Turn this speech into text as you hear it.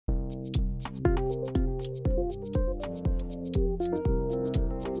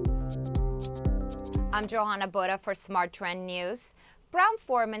I'm Johanna Boda for Smart Trend News.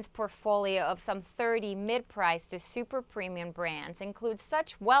 Brown-Forman's portfolio of some 30 mid-price to super premium brands includes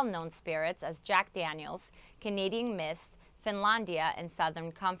such well-known spirits as Jack Daniel's, Canadian Mist, Finlandia, and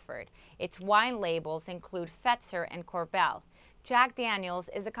Southern Comfort. Its wine labels include Fetzer and Korbel. Jack Daniel's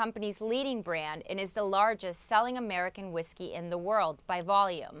is the company's leading brand and is the largest selling American whiskey in the world by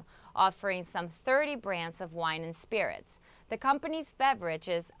volume, offering some 30 brands of wine and spirits. The company's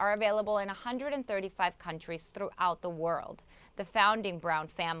beverages are available in 135 countries throughout the world. The founding Brown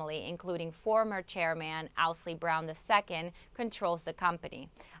family, including former chairman Owsley Brown II, controls the company.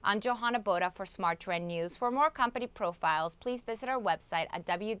 I'm Johanna Boda for Smart Trend News. For more company profiles, please visit our website at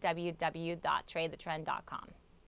www.tradethetrend.com.